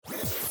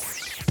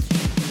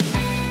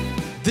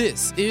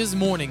This is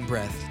Morning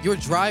Breath, your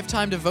drive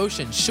time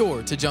devotion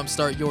sure to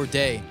jumpstart your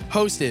day.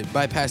 Hosted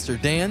by Pastor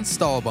Dan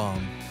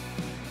Stahlbaum.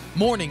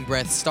 Morning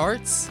Breath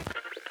starts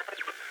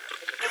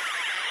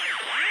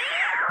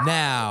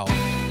now.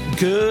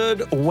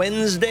 Good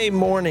Wednesday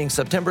morning,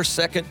 September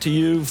 2nd to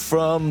you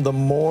from the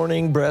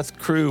Morning Breath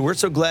crew. We're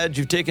so glad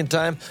you've taken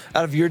time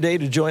out of your day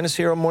to join us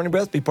here on Morning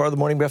Breath, be part of the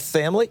Morning Breath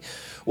family.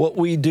 What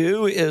we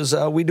do is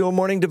we do a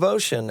morning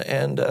devotion,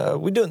 and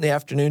we do it in the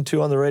afternoon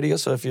too on the radio,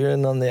 so if you're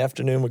in on the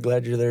afternoon, we're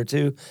glad you're there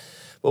too.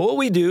 But what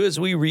we do is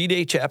we read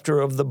a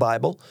chapter of the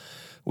Bible.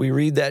 We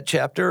read that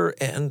chapter,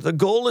 and the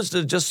goal is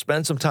to just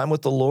spend some time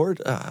with the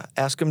Lord,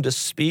 ask Him to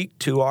speak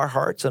to our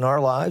hearts and our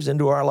lives,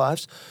 into our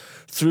lives,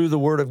 through the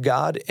Word of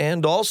God.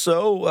 And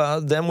also,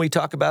 then we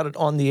talk about it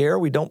on the air.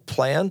 We don't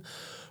plan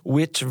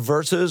which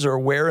verses or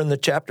where in the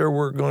chapter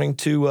we're going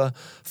to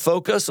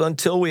focus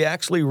until we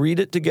actually read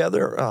it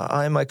together.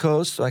 I am my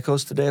co-host. My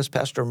co-host today is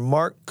Pastor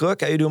Mark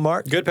Cook. How you doing,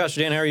 Mark? Good, Pastor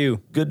Dan. How are you?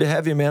 Good to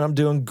have you, man. I'm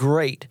doing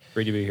great.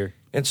 Great to be here.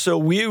 And so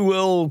we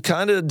will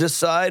kind of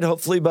decide,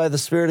 hopefully by the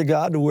Spirit of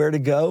God, where to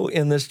go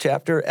in this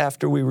chapter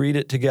after we read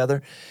it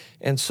together.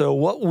 And so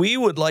what we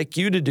would like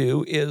you to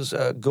do is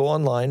go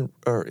online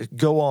or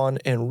go on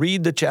and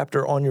read the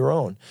chapter on your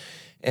own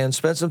and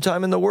spend some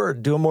time in the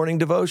Word, do a morning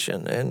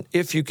devotion. And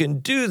if you can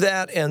do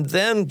that and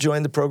then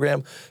join the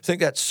program, I think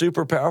that's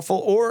super powerful.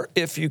 Or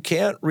if you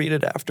can't, read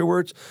it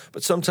afterwards,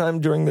 but sometime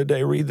during the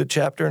day, read the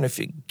chapter. And if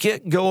you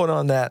get going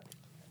on that,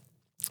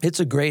 it's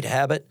a great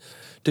habit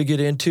to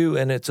get into,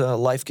 and it's a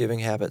life-giving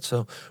habit.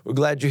 So we're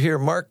glad you're here.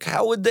 Mark,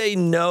 how would they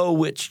know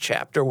which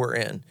chapter we're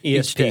in?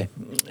 ESP.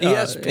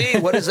 ESP,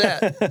 what is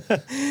that?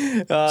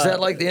 Is that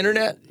like the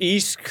internet?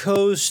 East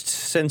Coast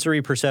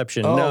Sensory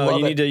Perception. Oh, No,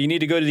 love it. you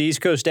need to go to the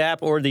East Coast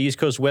app or the East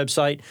Coast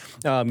website,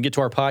 get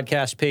to our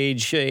podcast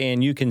page,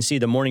 and you can see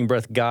the Morning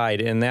Breath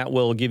Guide, and that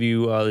will give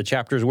you the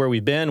chapters where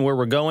we've been, where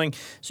we're going,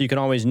 so you can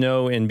always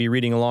know and be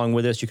reading along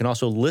with us. You can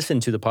also listen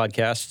to the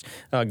podcasts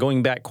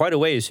going back quite a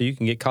ways, so you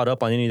can get caught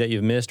up on any that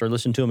you've missed or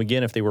listen to them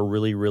again if they were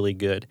really, really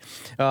good.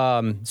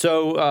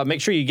 So make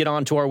sure you get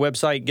onto our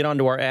website, get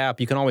onto our app.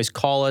 You can always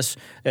call us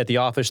at the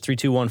office,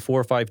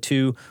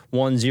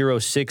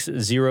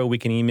 321-452-1060. We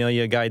can email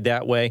you a guide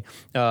that way.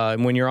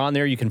 And when you're on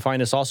there, you can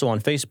find us also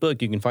on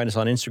Facebook. You can find us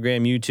on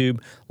Instagram,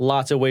 YouTube.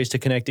 Lots of ways to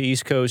connect to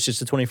East Coast. It's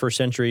the 21st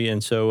century,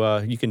 and so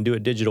you can do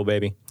it digital,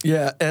 baby.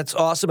 Yeah, that's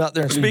awesome out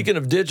there. And speaking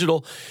of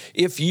digital,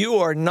 if you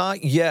are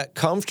not yet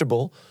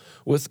comfortable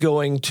with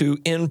going to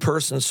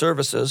in-person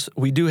services,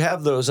 we do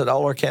have those at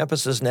all our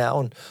campuses now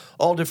and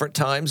all different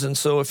times. And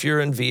so if you're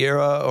in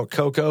Vieira or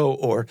Cocoa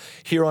or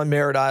here on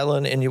Merritt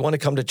Island and you want to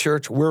come to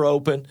church, we're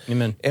open.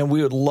 Amen. And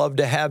we would love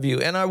to have you.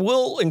 And I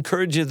will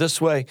encourage you this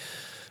way.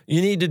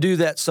 You need to do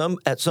that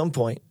at some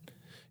point.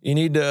 You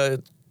need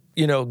to,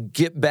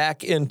 get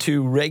back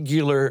into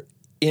regular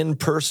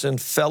in-person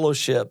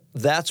fellowship.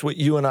 That's what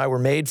you and I were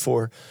made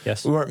for.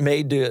 Yes. We weren't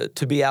made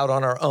to be out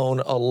on our own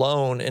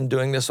alone and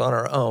doing this on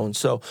our own.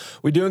 So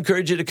we do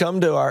encourage you to come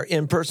to our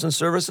in-person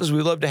services.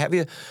 We love to have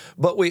you.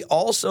 But we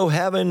also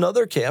have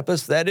another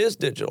campus that is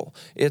digital.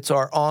 It's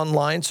our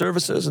online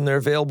services, and they're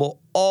available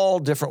all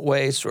different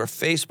ways through our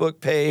Facebook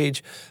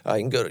page. You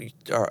can go to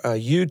our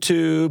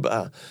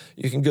YouTube.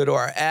 You can go to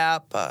our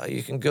app.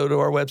 You can go to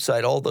our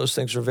website. All those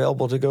things are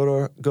available to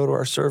go to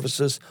our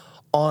services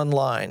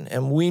online,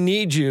 and we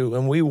need you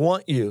and we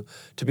want you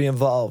to be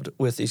involved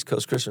with East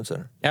Coast Christian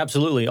Center.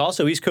 Absolutely.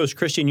 Also, East Coast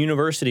Christian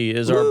University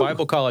is our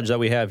Bible college that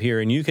we have here,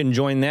 and you can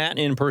join that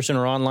in person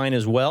or online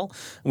as well.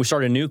 We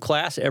start a new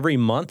class every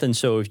month, and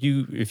so if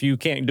you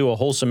can't do a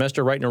whole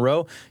semester right in a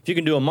row, if you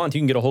can do a month, you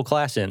can get a whole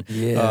class in.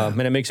 Yeah.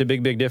 And it makes a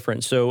big, big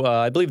difference. So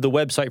I believe the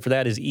website for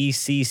that is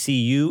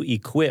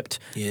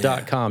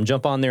eccuequipped.com.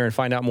 Jump on there and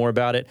find out more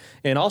about it.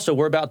 And also,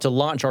 we're about to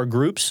launch our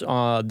groups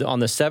on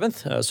the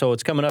 7th, so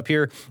it's coming up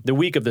here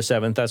the week of the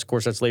 7th.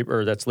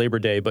 That's Labor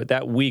Day, but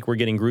that week we're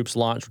getting groups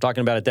launched. We're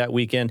talking about it that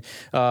weekend.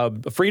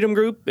 Freedom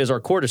Group is our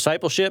core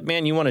discipleship.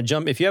 Man, you want to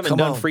jump. If you haven't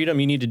done Freedom,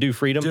 you need to do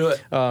Freedom. Do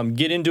it.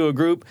 Get into a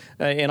group.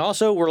 And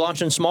also, we're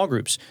launching small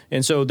groups.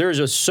 And so there's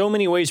just so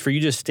many ways for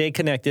you to stay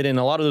connected. And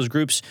a lot of those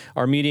groups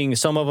are meeting.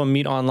 Some of them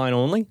meet online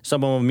only.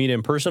 Some of them meet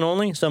in person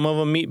only. Some of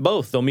them meet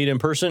both. They'll meet in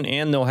person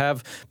and they'll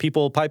have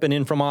people piping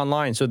in from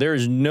online. So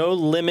there's no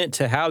limit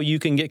to how you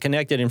can get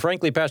connected. And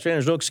frankly, Pastor Dan,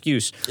 there's no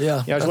excuse. Yeah,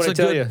 I just want to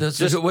tell you.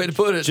 That's a good way to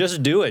put it.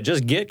 Just do it.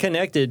 Just get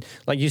connected.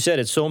 Like you said,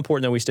 it's so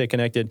important that we stay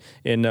connected,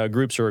 and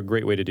groups are a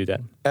great way to do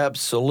that.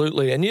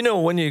 Absolutely. And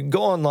when you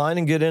go online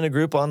and get in a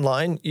group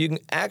online, you can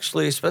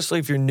actually, especially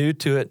if you're new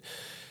to it,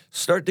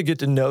 start to get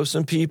to know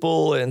some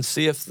people and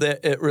see if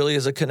it really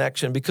is a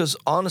connection. Because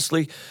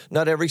honestly,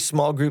 not every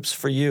small group's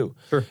for you.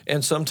 Sure.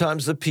 And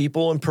sometimes the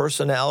people and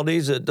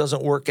personalities, it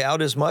doesn't work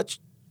out as much.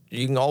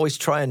 you can always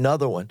try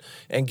another one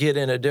and get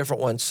in a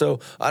different one. So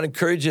I'd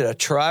encourage you to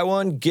try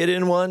one, get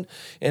in one,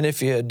 and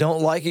if you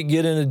don't like it,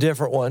 get in a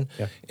different one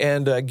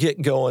and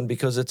get going,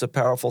 because it's a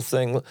powerful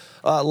thing.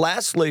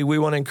 Lastly, we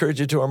want to encourage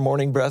you to our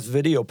Morning Breath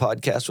video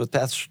podcast with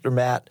Pastor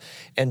Matt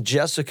and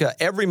Jessica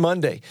every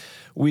Monday.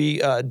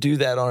 We do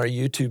that on our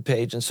YouTube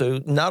page. And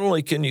so not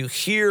only can you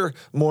hear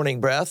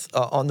Morning Breath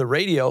on the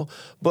radio,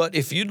 but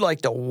if you'd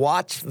like to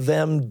watch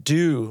them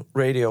do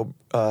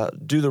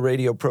the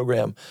radio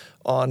program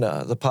on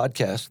the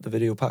podcast, the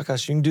video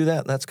podcast, you can do that.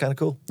 And that's kind of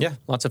cool. Yeah,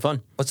 lots of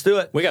fun. Let's do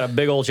it. We got a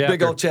big old chapter.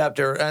 Big old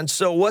chapter. And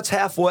so what's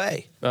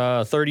halfway?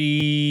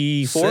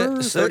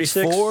 34,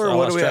 36.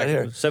 What do we at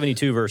here?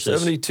 72 verses.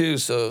 72,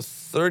 so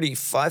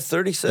 35,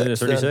 36. Yeah,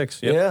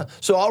 36, yep. Yeah.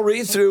 So I'll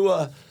read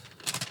through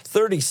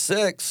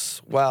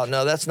 36. Wow,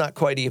 no, that's not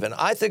quite even.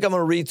 I think I'm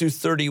going to read through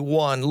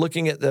 31,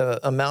 looking at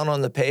the amount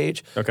on the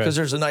page, because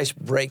there's a nice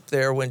break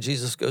there when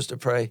Jesus goes to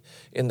pray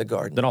in the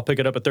garden. Then I'll pick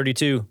it up at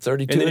 32.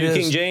 32 in the it New is.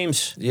 King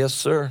James. Yes,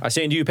 sir. I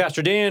say unto you,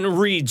 Pastor Dan,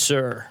 read,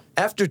 sir.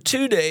 After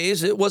 2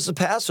 days, it was the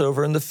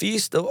Passover and the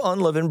feast of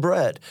unleavened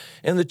bread.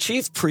 And the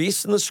chief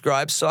priests and the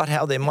scribes sought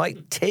how they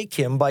might take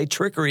him by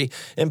trickery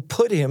and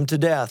put him to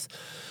death.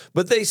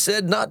 But they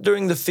said, not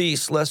during the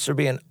feast, lest there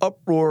be an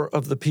uproar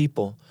of the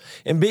people.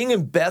 And being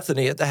in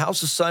Bethany at the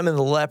house of Simon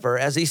the leper,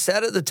 as he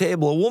sat at the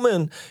table, a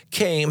woman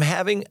came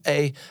having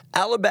an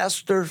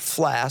alabaster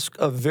flask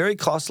of very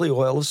costly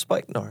oil of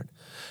spikenard.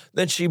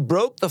 Then she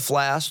broke the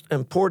flask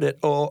and poured it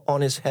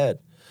on his head.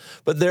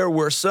 But there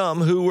were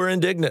some who were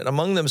indignant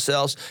among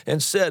themselves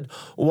and said,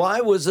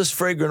 why was this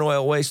fragrant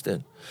oil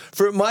wasted?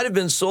 For it might have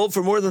been sold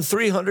for more than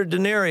 300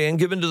 denarii and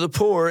given to the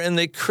poor, and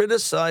they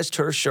criticized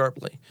her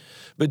sharply.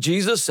 But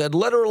Jesus said,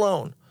 let her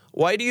alone.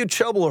 Why do you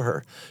trouble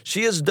her?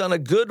 She has done a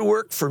good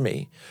work for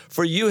me.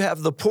 For you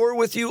have the poor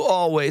with you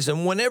always,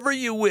 and whenever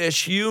you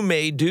wish, you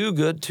may do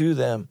good to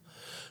them.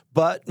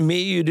 But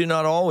me you do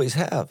not always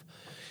have.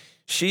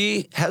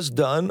 She has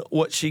done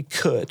what she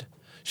could.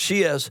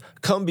 She has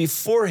come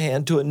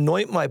beforehand to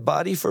anoint my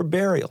body for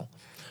burial.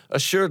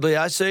 Assuredly,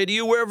 I say to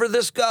you, wherever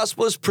this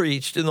gospel is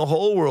preached in the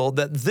whole world,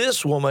 that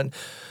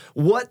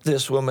what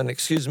this woman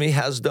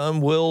has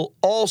done will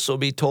also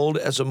be told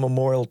as a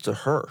memorial to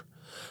her.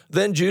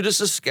 Then Judas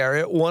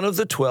Iscariot, one of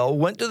the 12,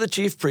 went to the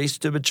chief priests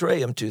to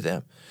betray him to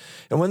them.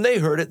 And when they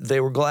heard it, they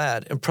were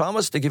glad and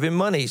promised to give him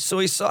money. So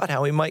he sought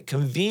how he might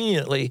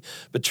conveniently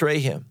betray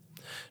him.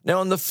 Now,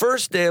 on the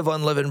first day of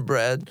unleavened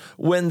bread,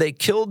 when they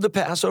killed the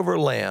Passover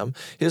lamb,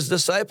 his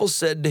disciples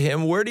said to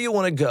him, where do you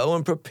want to go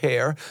and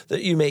prepare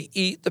that you may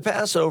eat the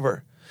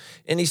Passover?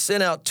 And he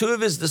sent out 2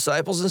 of his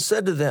disciples and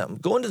said to them,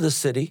 go into the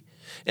city,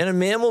 and a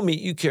man will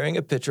meet you carrying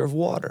a pitcher of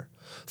water.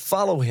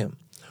 Follow him.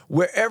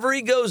 Wherever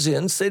he goes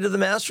in, say to the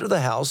master of the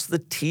house, the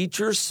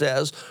teacher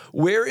says,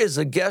 where is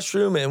a guest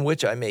room in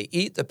which I may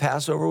eat the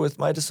Passover with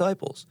my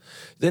disciples?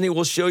 Then he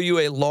will show you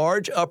a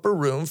large upper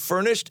room,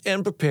 furnished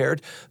and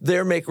prepared.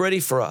 There make ready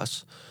for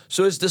us.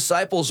 So his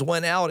disciples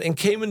went out and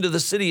came into the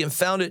city and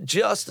found it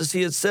just as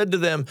he had said to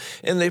them,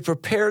 and they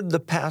prepared the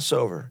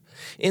Passover.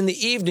 In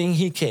the evening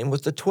he came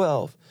with the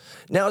 12.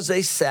 Now as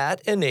they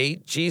sat and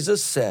ate,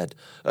 Jesus said,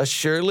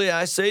 assuredly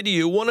I say to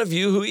you, one of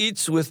you who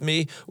eats with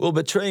me will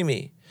betray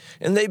me.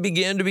 And they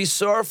began to be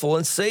sorrowful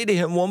and say to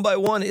him one by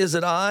one, is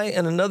it I?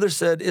 And another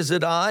said, is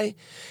it I?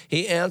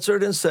 He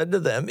answered and said to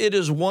them, it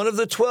is one of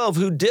the 12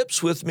 who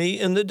dips with me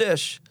in the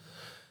dish.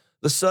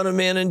 The Son of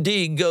Man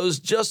indeed goes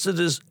just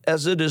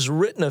as it is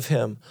written of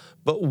him.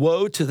 But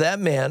woe to that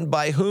man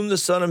by whom the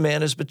Son of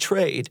Man is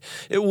betrayed.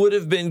 It would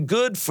have been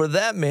good for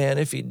that man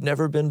if he'd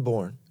never been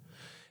born.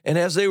 And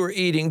as they were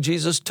eating,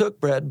 Jesus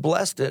took bread,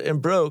 blessed it,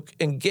 and broke,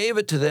 and gave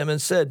it to them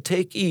and said,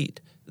 take,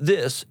 eat.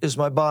 This is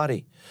my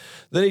body.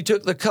 Then he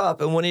took the cup,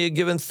 and when he had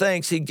given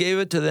thanks, he gave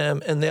it to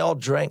them, and they all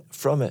drank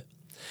from it.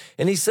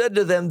 And he said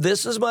to them,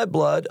 this is my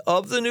blood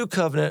of the new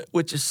covenant,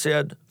 which is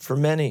shed for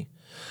many.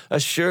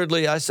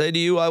 Assuredly, I say to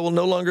you, I will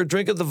no longer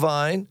drink of the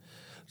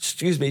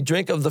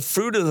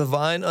fruit of the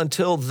vine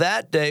until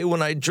that day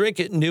when I drink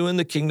it new in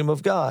the kingdom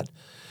of God.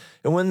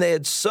 And when they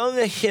had sung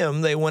a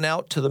hymn, they went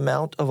out to the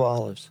Mount of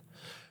Olives.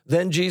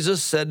 Then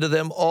Jesus said to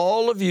them,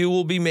 all of you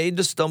will be made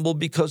to stumble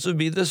because of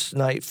me this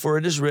night, for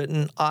it is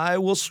written, I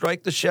will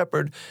strike the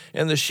shepherd,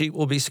 and the sheep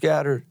will be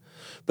scattered.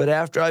 But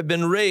after I've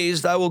been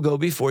raised, I will go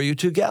before you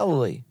to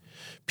Galilee.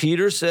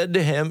 Peter said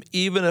to him,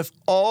 even if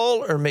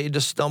all are made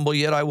to stumble,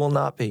 yet I will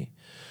not be.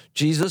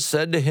 Jesus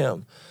said to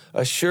him,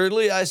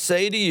 assuredly I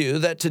say to you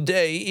that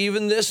today,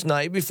 even this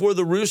night, before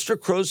the rooster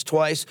crows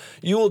twice,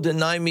 you will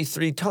deny me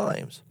 3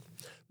 times.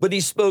 But he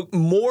spoke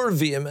more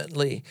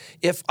vehemently,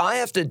 if I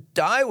have to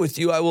die with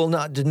you, I will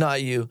not deny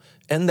you.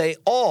 And they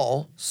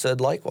all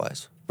said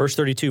likewise. Verse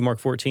 32, Mark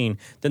 14.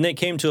 Then they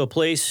came to a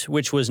place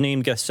which was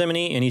named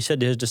Gethsemane, and he said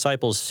to his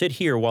disciples, sit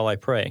here while I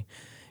pray.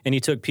 And he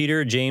took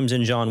Peter, James,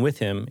 and John with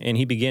him, and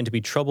he began to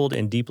be troubled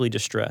and deeply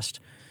distressed.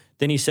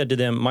 Then he said to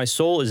them, my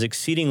soul is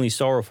exceedingly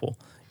sorrowful,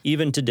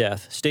 even to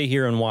death. Stay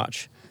here and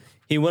watch.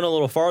 He went a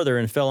little farther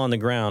and fell on the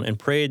ground and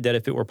prayed that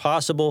if it were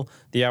possible,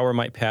 the hour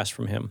might pass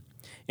from him.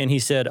 And he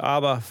said,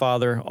 Abba,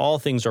 Father, all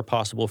things are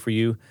possible for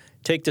you.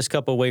 "Take this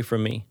cup away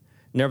from me.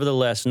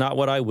 Nevertheless, not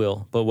what I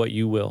will, but what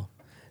you will."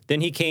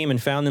 Then he came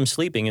and found them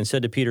sleeping and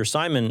said to Peter,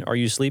 "Simon, are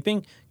you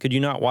sleeping? Could you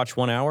not watch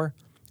 1 hour?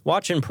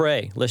 Watch and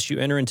pray, lest you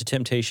enter into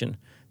temptation.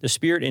 The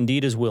spirit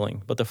indeed is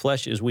willing, but the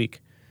flesh is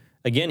weak."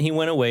 Again he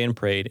went away and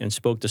prayed and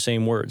spoke the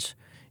same words.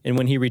 And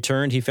when he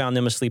returned, he found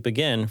them asleep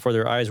again, for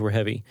their eyes were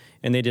heavy,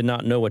 and they did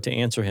not know what to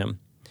answer him.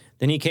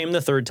 Then he came the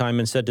third time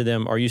and said to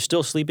them, "Are you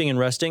still sleeping and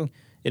resting?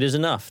 It is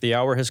enough, the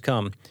hour has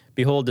come.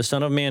 Behold, the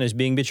Son of Man is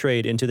being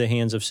betrayed into the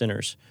hands of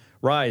sinners.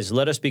 Rise,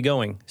 let us be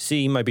going.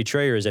 See, my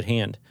betrayer is at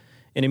hand."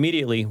 And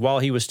immediately, while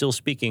he was still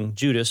speaking,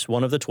 Judas,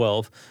 one of the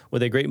 12,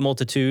 with a great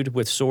multitude,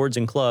 with swords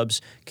and clubs,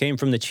 came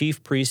from the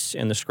chief priests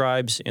and the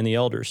scribes and the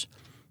elders.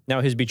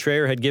 Now his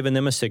betrayer had given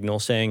them a signal,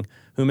 saying,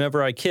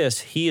 "Whomever I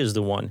kiss, he is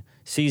the one.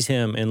 Seize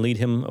him and lead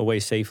him away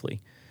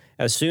safely."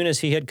 As soon as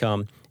he had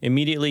come,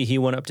 immediately he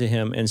went up to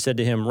him and said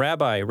to him,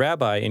 "Rabbi,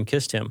 Rabbi," and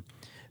kissed him.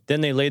 Then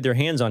they laid their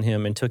hands on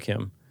him and took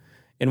him.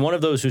 And one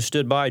of those who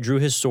stood by drew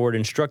his sword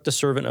and struck the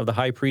servant of the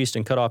high priest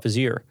and cut off his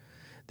ear.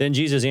 Then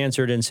Jesus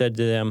answered and said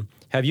to them,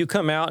 "Have you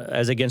come out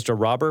as against a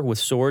robber with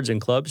swords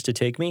and clubs to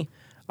take me?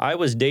 I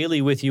was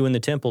daily with you in the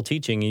temple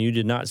teaching, and you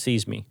did not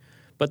seize me.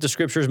 But the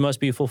scriptures must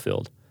be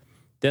fulfilled."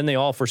 Then they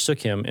all forsook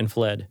him and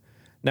fled.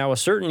 Now a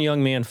certain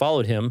young man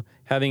followed him,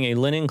 having a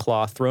linen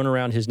cloth thrown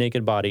around his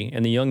naked body,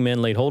 and the young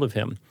men laid hold of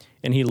him.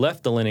 And he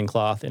left the linen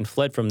cloth and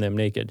fled from them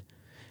naked.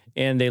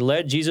 And they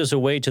led Jesus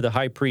away to the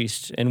high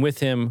priest, and with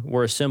him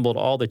were assembled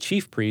all the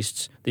chief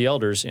priests, the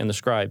elders, and the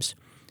scribes.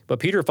 But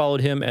Peter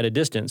followed him at a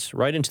distance,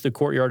 right into the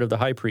courtyard of the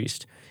high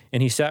priest,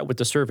 and he sat with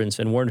the servants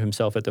and warmed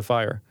himself at the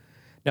fire.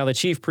 Now the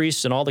chief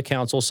priests and all the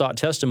council sought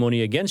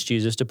testimony against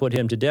Jesus to put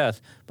him to death,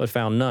 but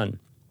found none.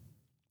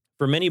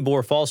 For many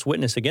bore false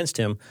witness against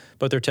him,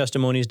 but their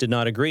testimonies did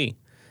not agree.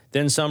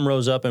 Then some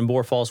rose up and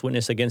bore false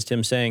witness against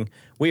him, saying,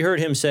 "We heard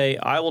him say,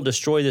 'I will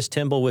destroy this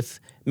temple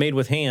made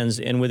with hands,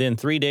 and within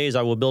 3 days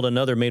I will build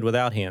another made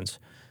without hands.'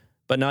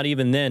 But not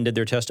even then did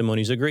their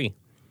testimonies agree.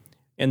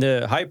 And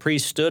the high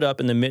priest stood up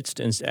in the midst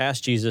and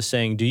asked Jesus,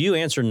 saying, 'Do you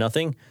answer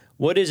nothing?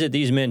 What is it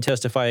these men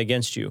testify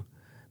against you?'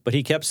 But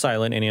he kept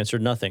silent and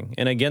answered nothing.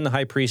 And again the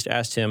high priest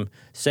asked him,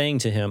 saying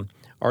to him,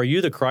 'Are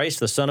you the Christ,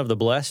 the Son of the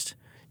Blessed?'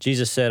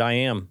 Jesus said, 'I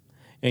am.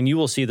 And you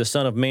will see the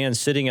Son of Man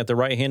sitting at the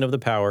right hand of the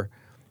power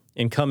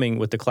and coming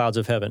with the clouds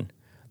of heaven.'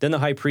 Then the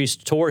high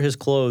priest tore his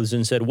clothes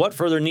and said, 'What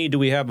further need do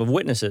we have of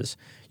witnesses?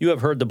 You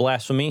have heard the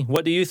blasphemy.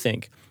 What do you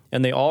think?'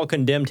 And they all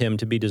condemned him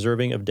to be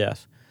deserving of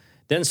death.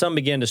 Then some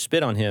began to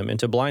spit on him and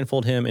to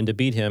blindfold him and to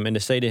beat him and to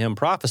say to him,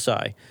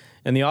 'Prophesy.'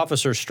 And the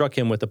officers struck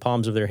him with the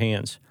palms of their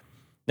hands.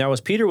 Now as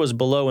Peter was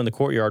below in the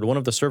courtyard, one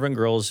of the servant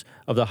girls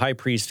of the high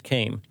priest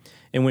came.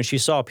 And when she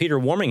saw Peter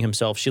warming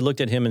himself, she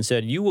looked at him and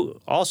said,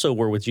 'You also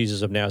were with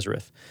Jesus of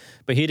Nazareth.'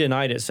 But he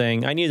denied it,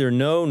 saying, 'I neither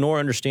know nor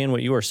understand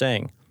what you are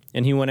saying.'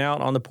 And he went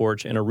out on the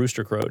porch, and a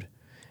rooster crowed.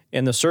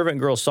 And the servant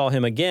girl saw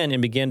him again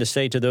and began to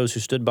say to those who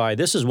stood by,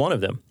 'This is one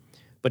of them.'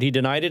 But he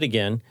denied it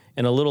again.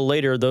 And a little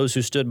later, those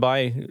who stood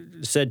by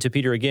said to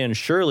Peter again,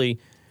 'Surely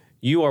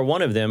you are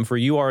one of them, for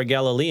you are a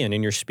Galilean,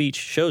 and your speech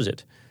shows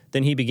it.'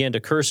 Then he began to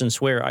curse and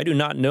swear, 'I do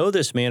not know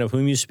this man of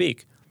whom you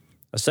speak.'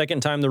 A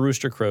second time the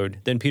rooster crowed.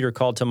 Then Peter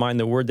called to mind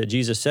the word that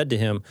Jesus said to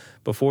him,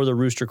 'Before the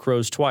rooster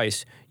crows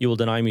twice, you will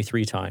deny me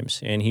 3 times.'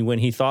 And when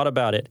he thought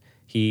about it,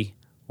 he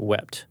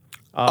wept."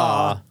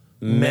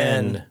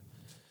 Amen.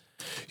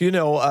 You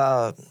know,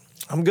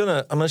 I'm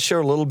gonna share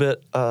a little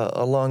bit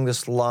along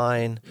this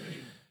line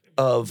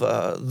of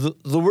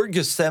the word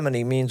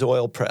Gethsemane means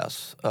oil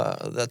press.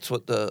 That's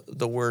what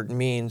the word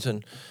means.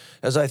 And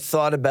as I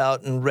thought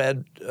about and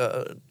read,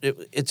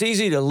 it's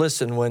easy to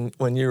listen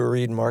when you were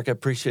reading, Mark. I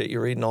appreciate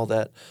you reading all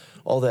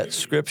that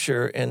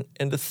scripture and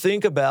to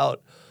think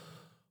about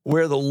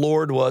where the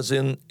Lord was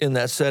in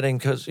that setting,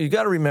 because you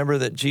got to remember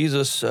that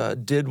Jesus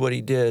did what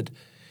he did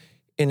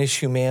in his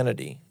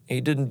humanity. He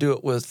didn't do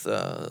it with,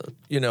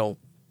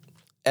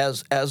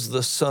 as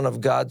the Son of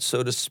God,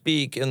 so to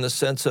speak, in the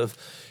sense of,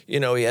 he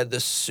had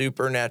this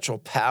supernatural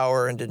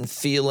power and didn't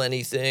feel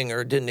anything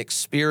or didn't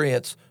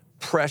experience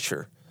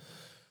pressure.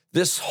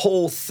 This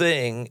whole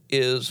thing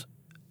is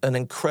an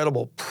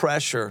incredible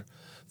pressure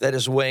that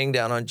is weighing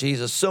down on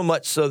Jesus, so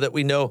much so that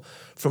we know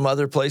from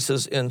other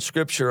places in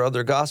Scripture,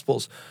 other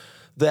Gospels,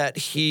 that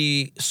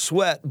he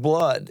sweat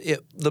blood.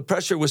 The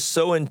pressure was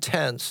so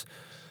intense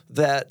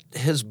that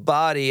his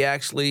body,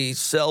 actually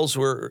cells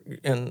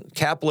and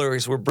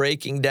capillaries were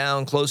breaking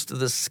down close to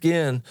the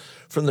skin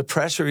from the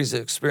pressure he's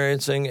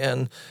experiencing,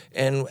 and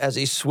as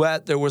he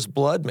sweat, there was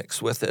blood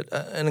mixed with it.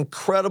 An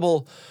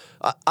incredible.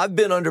 I've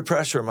been under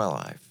pressure in my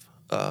life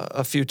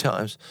a few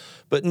times,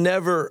 but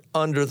never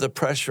under the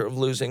pressure of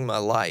losing my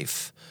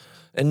life,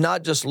 and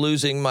not just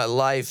losing my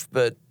life,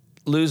 but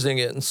losing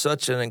it in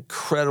such an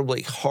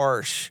incredibly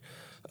harsh,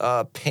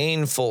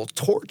 painful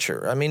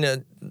torture. I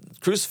mean,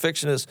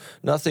 crucifixion is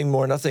nothing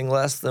more, nothing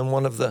less than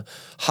one of the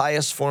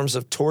highest forms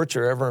of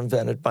torture ever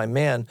invented by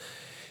man.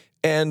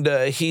 And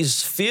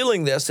he's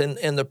feeling this,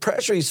 and the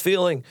pressure he's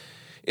feeling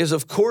is,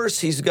 of course,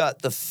 he's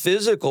got the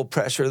physical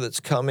pressure that's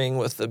coming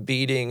with the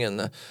beating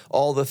and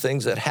all the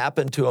things that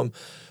happened to him.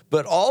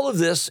 But all of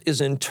this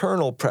is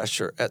internal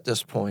pressure at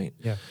this point.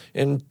 Yeah.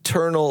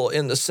 Internal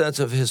in the sense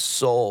of his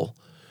soul,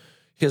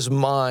 his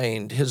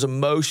mind, his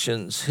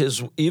emotions,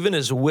 even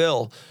his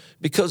will.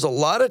 Because a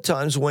lot of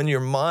times when your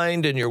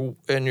mind and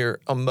your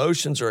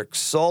emotions are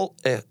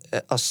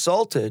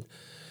assaulted,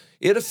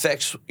 it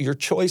affects your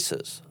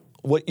choices,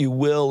 what you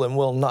will and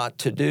will not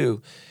to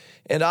do.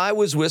 And I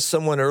was with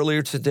someone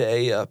earlier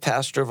today, a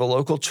pastor of a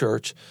local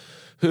church,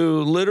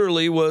 who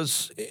literally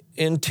was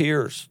in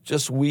tears,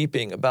 just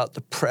weeping about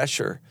the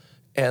pressure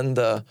and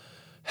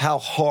how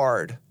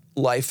hard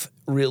life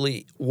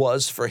really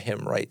was for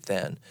him right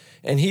then.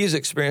 And he's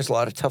experienced a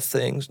lot of tough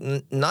things,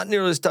 not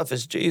nearly as tough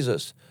as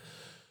Jesus,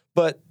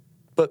 but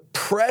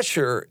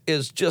pressure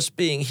is just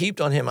being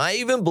heaped on him. I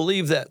even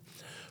believe that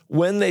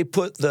when they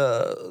put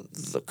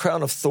the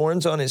crown of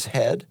thorns on his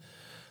head,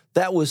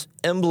 that was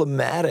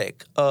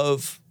emblematic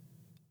of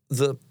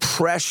the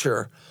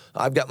pressure.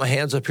 I've got my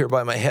hands up here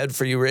by my head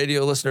for you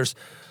radio listeners,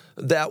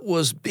 that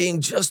was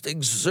being just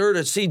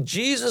exerted. See,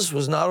 Jesus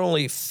was not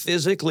only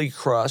physically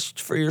crushed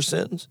for your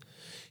sins,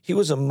 he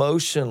was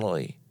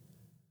emotionally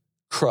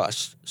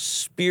crushed,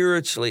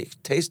 spiritually,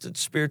 tasted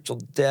spiritual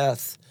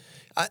death.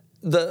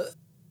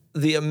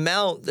 The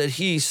amount that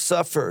he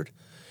suffered,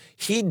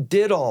 he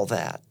did all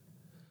that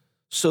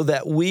so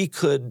that we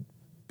could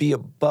be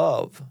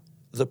above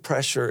the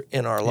pressure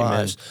in our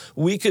lives.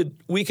 We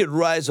could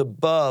rise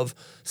above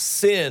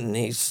sin.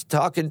 He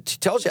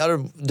tells you how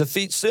to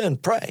defeat sin.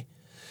 Pray.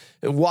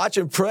 And watch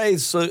and pray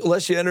so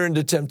lest you enter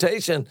into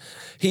temptation.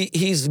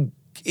 He's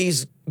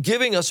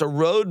giving us a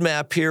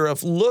roadmap here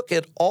of look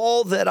at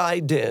all that I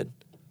did.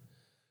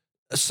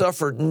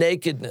 Suffered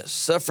nakedness,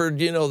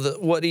 suffered,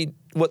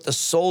 what the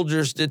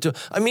soldiers did to.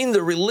 I mean,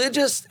 the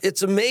religious,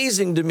 it's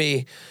amazing to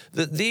me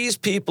that these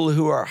people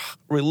who are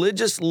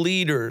religious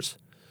leaders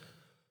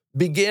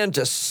began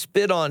to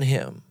spit on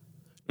him,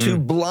 to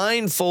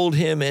blindfold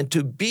him and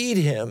to beat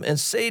him and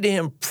say to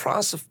him,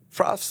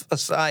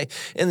 prophesy.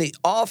 And the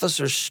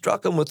officers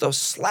struck him with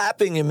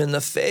slapping him in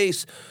the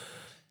face.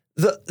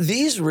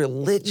 These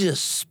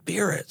religious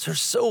spirits are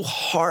so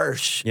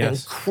harsh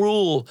and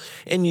cruel,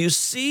 and you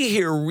see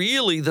here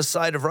really the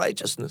side of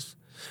righteousness.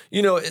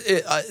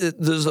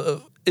 There's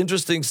an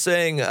interesting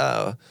saying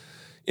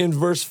in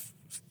verse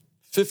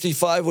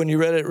 55, when you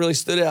read it, it really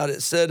stood out.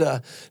 It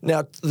said,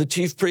 now the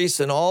chief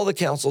priests and all the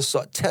council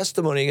sought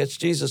testimony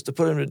against Jesus to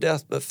put him to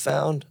death, but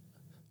found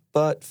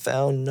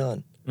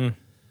none.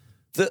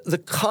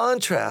 The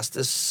contrast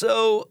is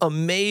so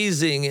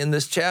amazing in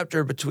this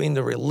chapter between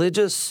the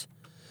religious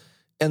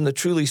and the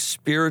truly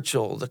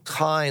spiritual, the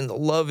kind, the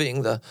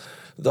loving,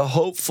 the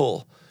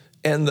hopeful,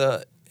 and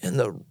the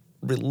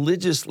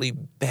religiously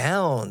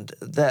bound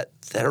that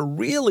are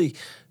really,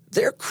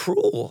 they're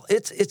cruel.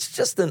 It's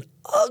just an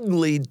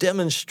ugly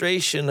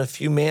demonstration of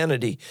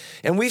humanity.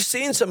 And we've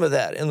seen some of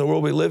that in the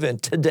world we live in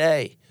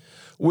today,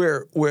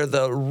 where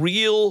the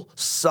real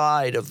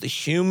side of the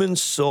human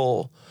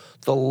soul,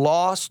 the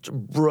lost,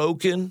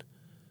 broken,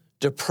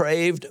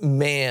 depraved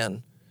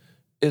man,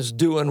 is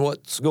doing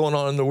what's going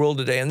on in the world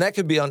today. And that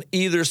could be on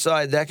either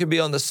side. That could be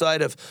on the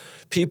side of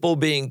people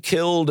being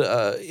killed,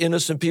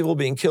 innocent people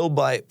being killed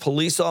by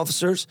police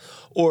officers,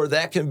 or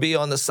that can be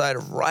on the side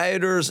of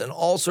rioters and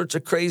all sorts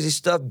of crazy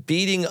stuff,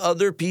 beating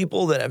other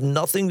people that have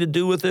nothing to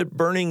do with it,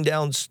 burning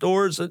down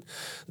stores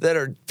that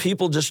are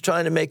people just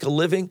trying to make a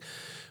living.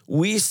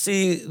 We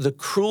see the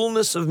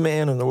cruelness of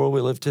man in the world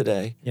we live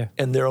today,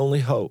 and their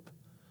only hope,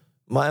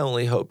 my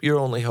only hope, your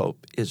only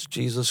hope, is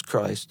Jesus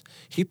Christ.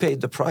 He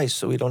paid the price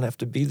so we don't have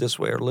to be this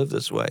way or live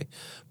this way,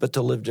 but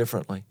to live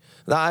differently.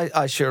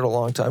 I shared a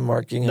long time,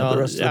 Mark. You can have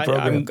the rest of the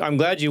program. I'm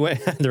glad you went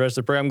the rest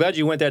of the program. I'm glad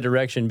you went that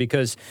direction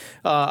because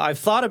I've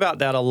thought about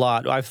that a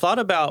lot. I've thought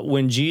about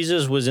when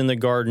Jesus was in the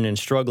garden and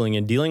struggling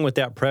and dealing with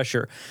that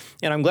pressure.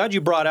 And I'm glad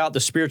you brought out the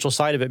spiritual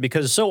side of it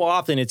because so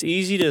often it's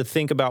easy to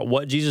think about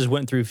what Jesus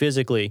went through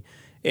physically.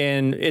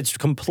 And it's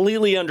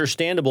completely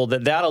understandable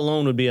that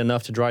alone would be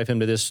enough to drive him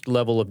to this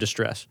level of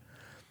distress.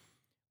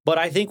 But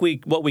I think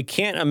what we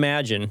can't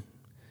imagine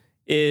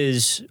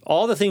is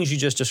all the things you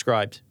just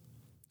described,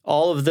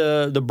 all of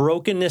the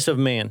brokenness of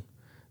man,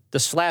 the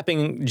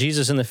slapping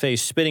Jesus in the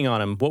face, spitting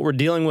on him, what we're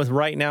dealing with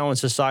right now in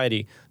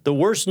society, the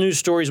worst news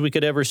stories we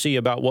could ever see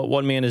about what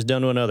one man has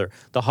done to another,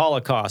 the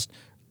Holocaust,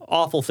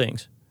 awful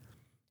things.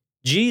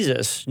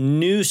 Jesus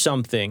knew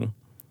something.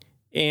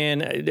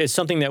 And it's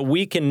something that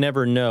we can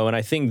never know. And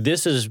I think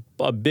this is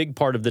a big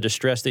part of the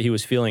distress that he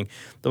was feeling.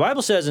 The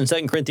Bible says in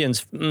 2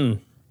 Corinthians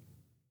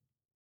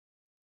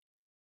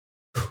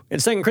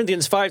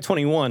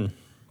 5:21,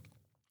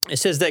 it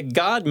says that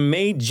God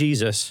made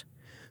Jesus,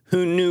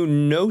 who knew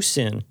no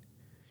sin,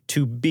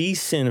 to be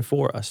sin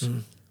for us.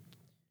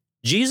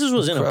 Jesus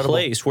was in a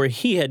place where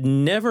he had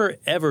never,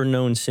 ever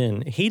known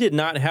sin. He did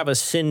not have a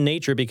sin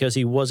nature because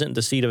he wasn't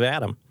the seed of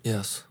Adam.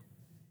 Yes.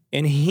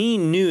 And he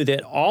knew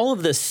that all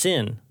of the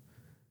sin,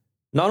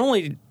 not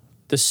only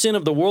the sin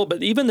of the world,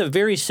 but even the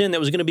very sin that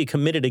was going to be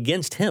committed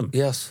against him,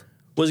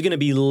 was going to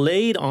be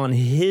laid on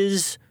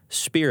his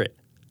spirit.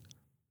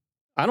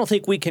 I don't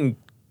think we can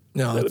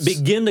No,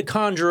 begin to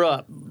conjure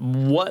up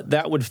what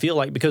that would feel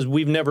like, because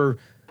we've never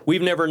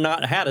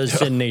not had a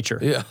sin nature.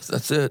 Yeah,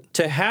 that's it.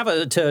 To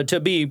have to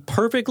be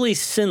perfectly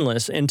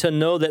sinless and to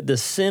know that the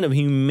sin of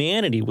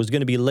humanity was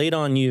going to be laid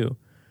on you,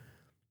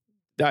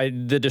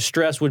 the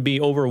distress would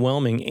be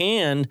overwhelming.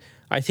 And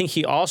I think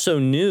he also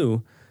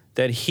knew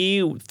that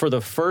he, for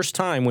the first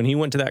time when he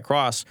went to that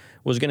cross,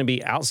 was going to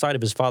be outside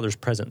of his Father's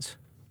presence.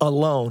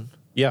 Alone.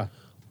 Yeah.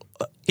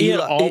 He had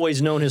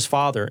always known his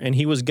Father, and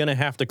he was going to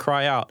have to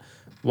cry out,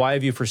 "Why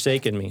have you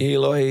forsaken me?"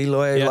 Eloi,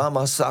 Eloi, Yeah.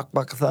 lama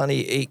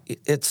sabachthani.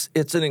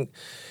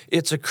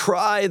 It's a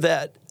cry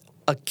that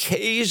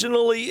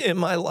occasionally in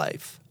my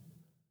life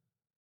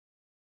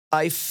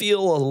I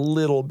feel a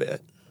little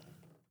bit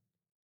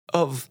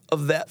of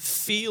that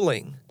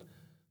feeling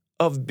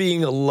of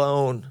being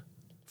alone,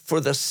 for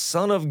the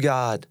Son of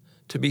God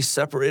to be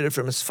separated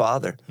from his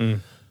Father.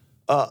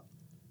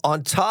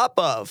 On top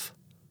of,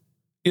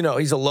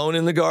 he's alone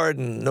in the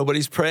garden.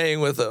 Nobody's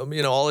praying with him.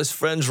 All his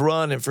friends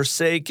run and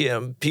forsake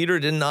him. Peter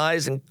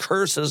denies and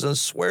curses and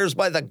swears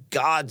by the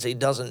gods he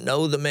doesn't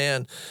know the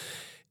man.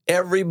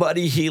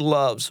 Everybody he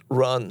loves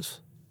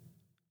runs.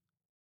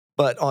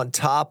 But on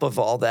top of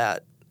all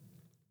that,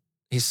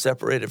 he's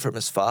separated from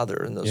his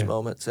Father in those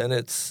moments. And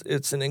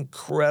it's an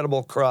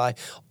incredible cry.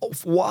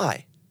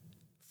 Why?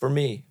 For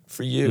me,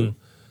 for you.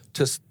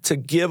 To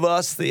give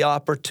us the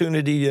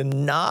opportunity to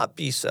not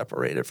be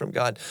separated from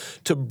God,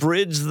 to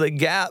bridge the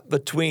gap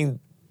between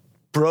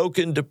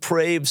broken,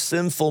 depraved,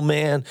 sinful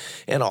man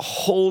and a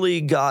holy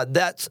God.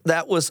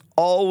 That was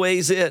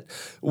always it.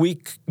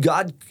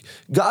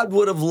 God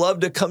would have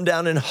loved to come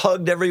down and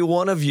hugged every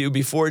one of you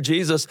before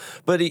Jesus,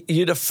 but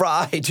you'd have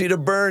fried, you'd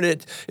have burned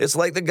it. It's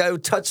like the guy who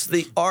touched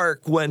the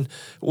ark when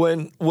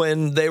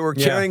they were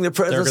carrying the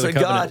presence of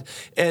God.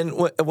 And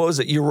what was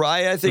it?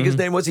 Uriah, I think his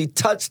name was. He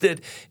touched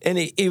it and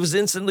he was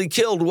instantly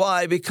killed.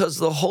 Why? Because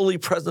the holy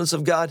presence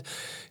of God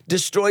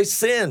destroys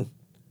sin.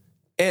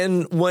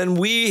 And when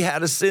we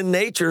had a sin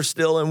nature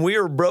still and we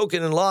were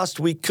broken and lost,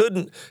 we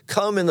couldn't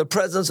come in the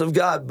presence of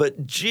God.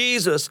 But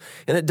Jesus,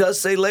 and it does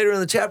say later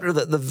in the chapter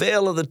that the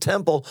veil of the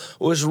temple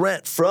was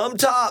rent from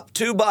top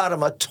to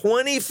bottom, a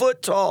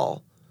 20-foot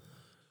tall,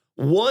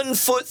 1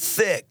 foot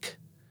thick,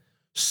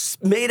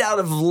 made out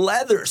of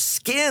leather,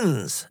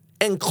 skins,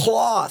 and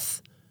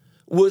cloth,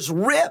 was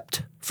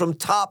ripped from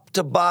top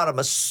to bottom,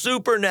 a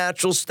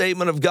supernatural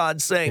statement of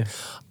God saying,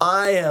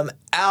 I am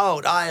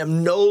out. I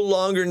am no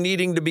longer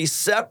needing to be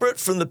separate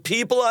from the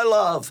people I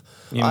love.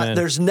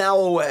 There's now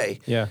a way.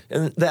 Yeah.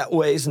 And that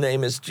way's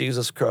name is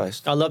Jesus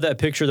Christ. I love that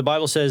picture. The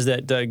Bible says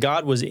that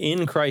God was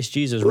in Christ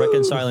Jesus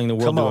reconciling the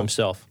world to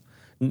himself.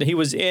 And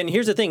here's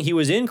the thing, he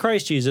was in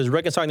Christ Jesus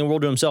reconciling the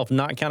world to himself,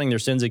 not counting their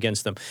sins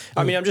against them.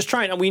 I mean,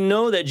 we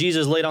know that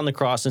Jesus laid on the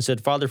cross and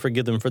said, Father,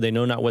 forgive them, for they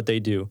know not what they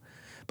do.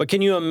 But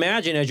can you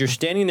imagine, as you're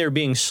standing there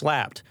being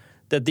slapped,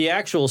 that the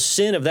actual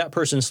sin of that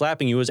person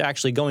slapping you is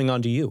actually going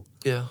on to you?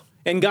 Yeah.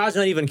 And God's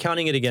not even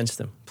counting it against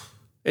them.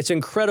 It's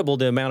incredible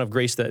the amount of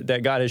grace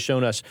that God has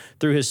shown us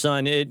through his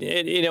Son.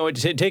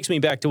 It takes me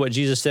back to what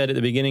Jesus said at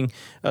the beginning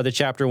of the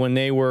chapter when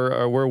they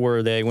were, where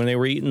were they? When they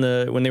were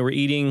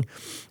eating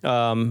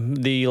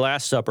the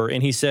Last Supper.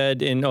 And he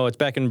said, it's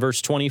back in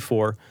verse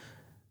 24,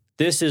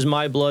 "This is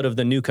my blood of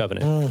the new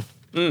covenant."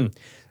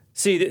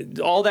 See,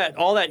 all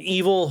that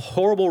evil,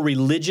 horrible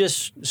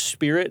religious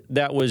spirit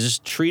that was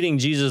treating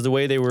Jesus the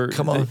way they were.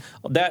 Come on.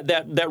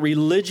 That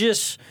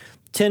religious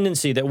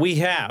tendency that we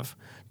have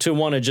to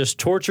want to just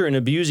torture and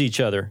abuse each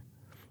other,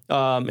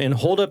 and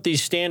hold up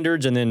these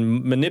standards and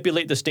then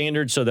manipulate the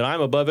standards so that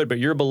I'm above it, but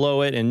you're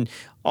below it, and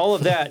all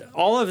of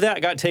that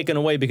got taken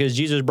away because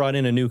Jesus brought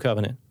in a new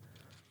covenant.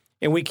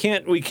 And we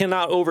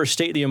cannot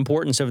overstate the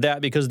importance of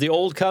that, because the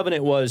old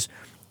covenant was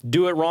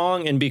do it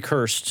wrong and be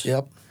cursed.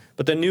 Yep.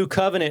 But the new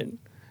covenant,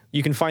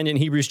 you can find it in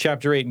Hebrews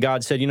chapter 8.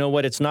 God said, you know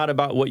what? It's not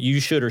about what you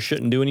should or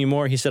shouldn't do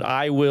anymore. He said,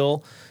 I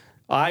will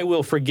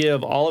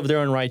forgive all of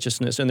their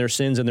unrighteousness and their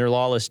sins and their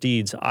lawless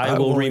deeds. I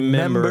will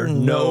remember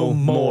no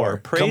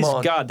more. Praise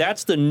God.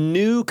 That's the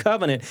new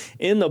covenant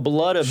in the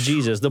blood of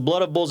Jesus. The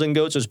blood of bulls and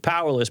goats is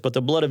powerless, but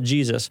the blood of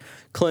Jesus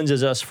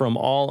cleanses us from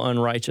all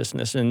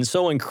unrighteousness. And it's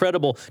so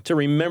incredible to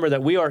remember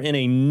that we are in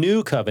a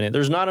new covenant.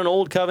 There's not an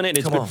old covenant.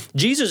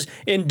 Jesus,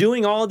 in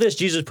doing all of this,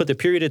 Jesus put the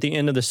period at the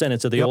end of the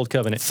sentence of the old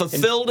covenant.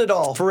 Fulfilled it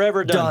all.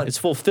 Forever done. It's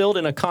fulfilled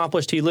and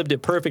accomplished. He lived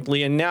it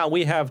perfectly. And now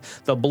we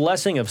have the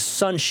blessing of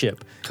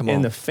sonship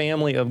in the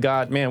family of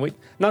God. Man,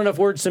 not enough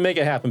words to make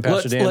it happen,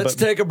 Pastor Dan. Let's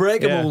take a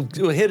break and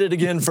we'll hit it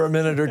again for a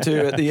minute or two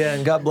at the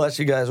end. God bless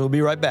you guys. We'll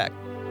be right back.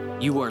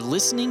 You are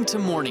listening to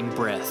Morning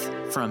Breath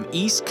from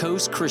East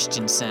Coast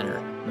Christian Center,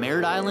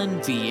 Merritt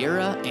Island,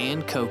 Vieira,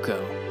 and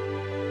Cocoa.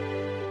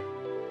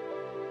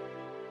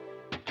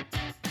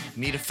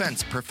 Need a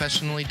fence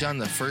professionally done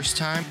the first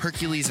time?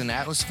 Hercules and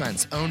Atlas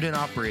Fence, owned and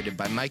operated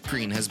by Mike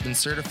Green, has been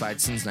certified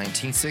since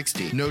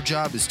 1960. No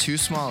job is too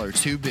small or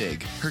too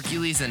big.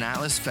 Hercules and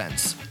Atlas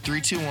Fence,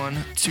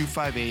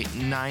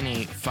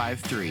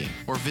 321-258-9853.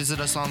 Or visit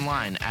us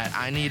online at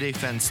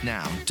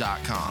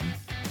IneedAFenceNow.com.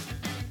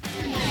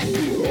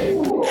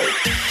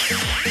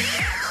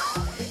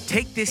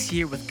 Take this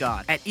year with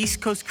God at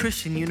East Coast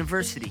Christian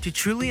University to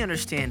truly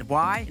understand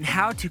why and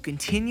how to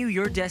continue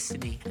your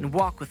destiny and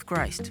walk with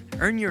Christ.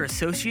 Earn your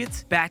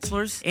associate's,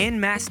 bachelor's,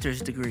 and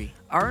master's degree.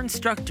 Our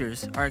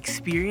instructors are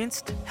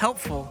experienced,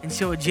 helpful, and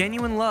show a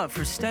genuine love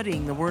for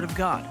studying the Word of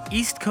God.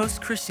 East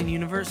Coast Christian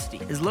University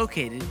is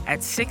located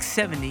at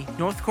 670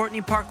 North Courtney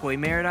Parkway,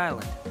 Merritt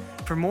Island.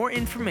 For more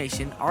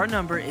information, our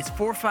number is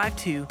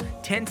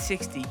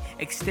 452-1060,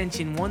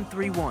 extension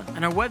 131,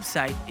 and our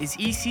website is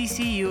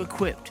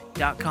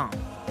eccuequipped.com.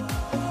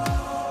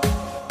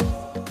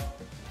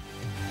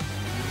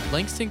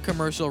 Langston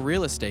Commercial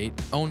Real Estate,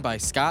 owned by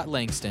Scott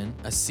Langston,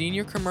 a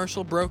senior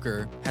commercial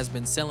broker, has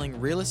been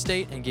selling real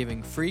estate and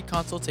giving free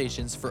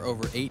consultations for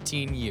over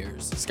 18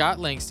 years. Scott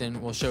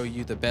Langston will show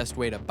you the best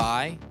way to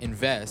buy,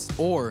 invest,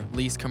 or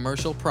lease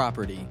commercial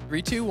property.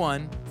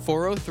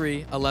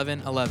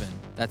 321-403-1111.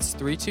 That's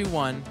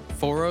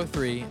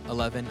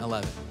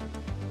 321-403-1111.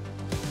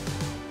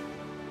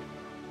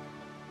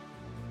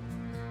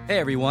 Hey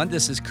everyone,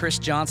 this is Chris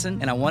Johnson,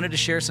 and I wanted to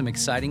share some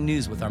exciting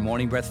news with our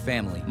Morning Breath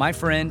family. My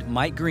friend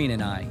Mike Green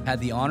and I had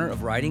the honor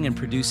of writing and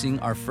producing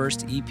our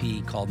first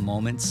EP called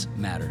Moments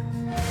Matter.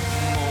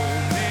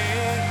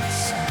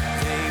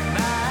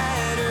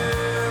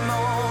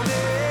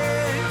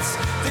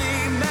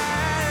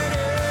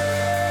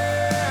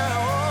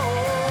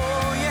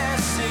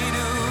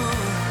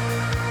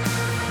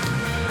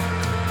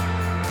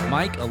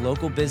 Mike, a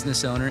local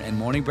business owner and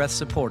Morning Breath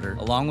supporter,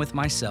 along with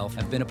myself,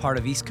 have been a part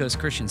of East Coast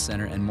Christian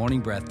Center and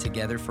Morning Breath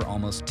together for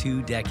almost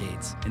 2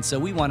 decades. And so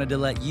we wanted to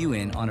let you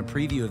in on a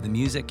preview of the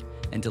music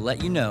and to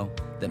let you know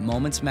that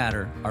Moments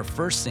Matter, our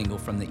first single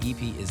from the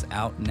EP, is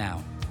out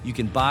now. You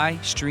can buy,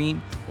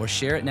 stream, or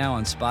share it now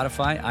on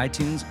Spotify,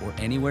 iTunes, or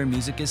anywhere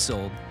music is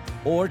sold,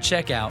 or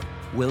check out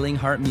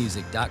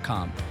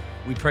willingheartmusic.com.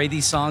 We pray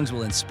these songs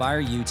will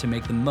inspire you to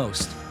make the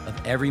most of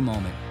every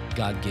moment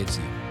God gives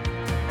you.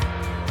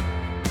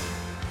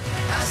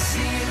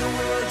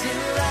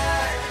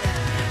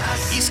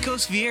 East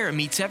Coast Viera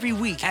meets every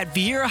week at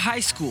Viera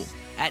High School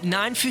at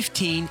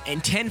 9:15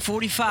 and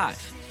 10:45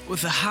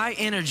 with a high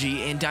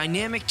energy and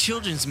dynamic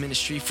children's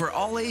ministry for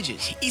all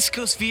ages. East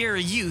Coast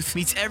Viera Youth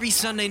meets every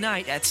Sunday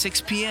night at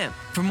 6 p.m.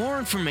 For more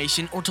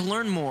information or to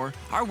learn more,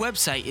 our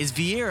website is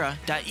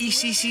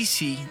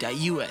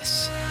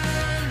viera.eccc.us.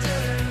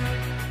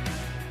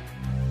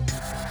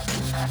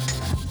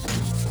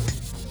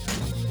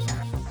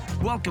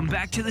 Welcome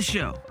back to the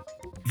show.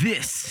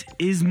 This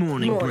is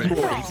Morning Breath.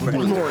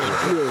 Morning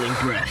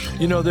Breath.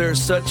 You know,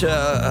 there's such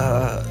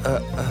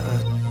a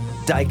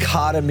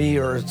dichotomy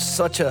or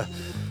such a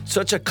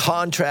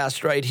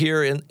contrast right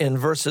here in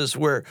verses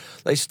where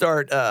they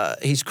start,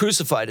 he's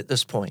crucified at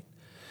this point.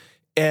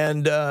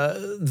 And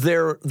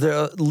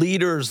the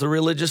leaders, the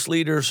religious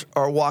leaders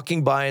are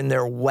walking by and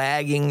they're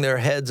wagging their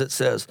heads. It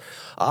says,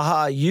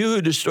 aha, you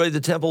who destroyed the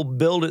temple,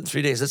 build it in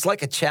 3 days. It's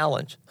like a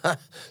challenge.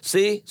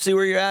 See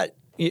where you're at?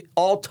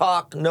 All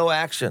talk, no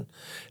action.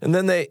 And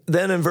then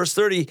in verse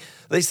 30,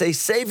 they say,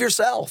 save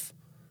yourself.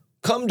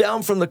 Come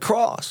down from the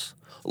cross.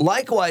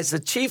 Likewise,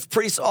 the chief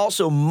priests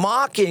also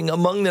mocking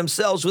among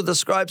themselves with the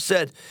scribes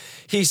said,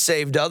 he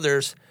saved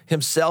others,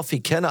 himself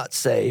he cannot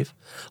save.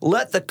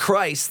 Let the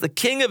Christ, the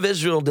King of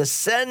Israel,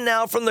 descend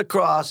now from the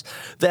cross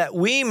that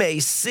we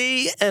may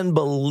see and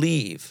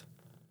believe.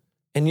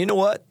 And you know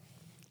what?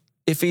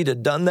 If he'd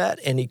have done that,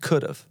 and he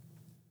could have,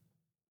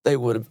 they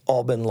would have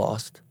all been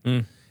lost.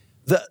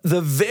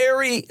 The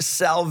very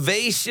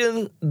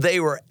salvation they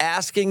were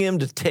asking him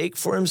to take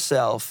for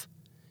himself,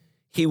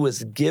 he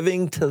was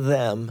giving to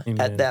them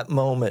at that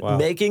moment,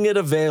 making it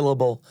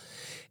available.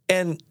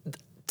 And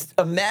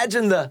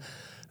imagine the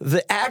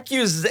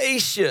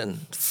accusation,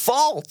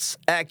 false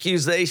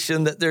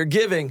accusation that they're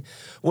giving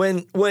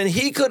when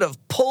he could have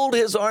pulled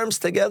his arms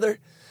together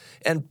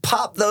and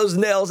popped those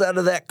nails out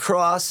of that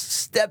cross,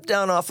 stepped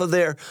down off of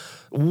there,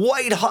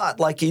 white hot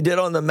like he did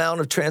on the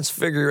Mount of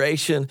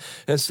Transfiguration,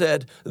 and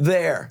said,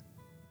 there,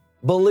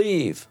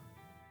 believe,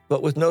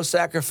 but with no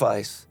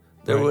sacrifice,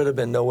 there would have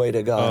been no way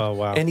to God. Oh,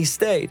 wow. And he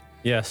stayed.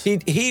 Yes.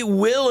 He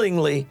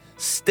willingly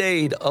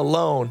stayed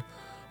alone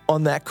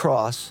on that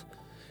cross.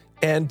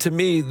 And to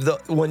me,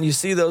 when you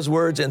see those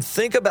words and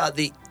think about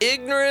the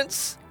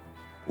ignorance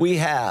we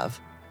have,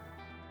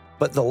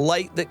 but the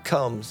light that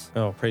comes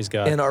praise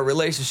God. in our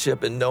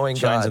relationship and knowing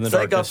Shines God. in the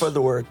Thank God darkness. for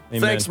the word. Amen.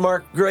 Thanks,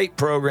 Mark. Great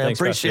program. Thanks,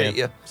 Appreciate Pastor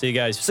you. Dan. See you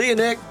guys. See you,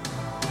 Nick.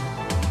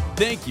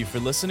 Thank you for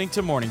listening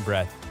to Morning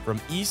Breath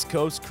from East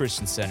Coast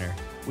Christian Center.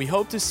 We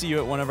hope to see you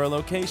at one of our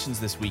locations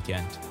this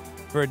weekend.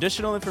 For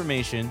additional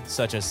information,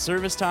 such as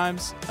service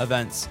times,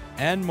 events,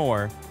 and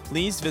more,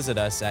 please visit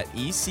us at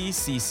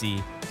eccc.us.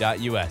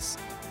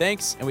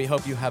 Thanks, and we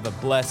hope you have a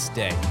blessed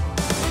day.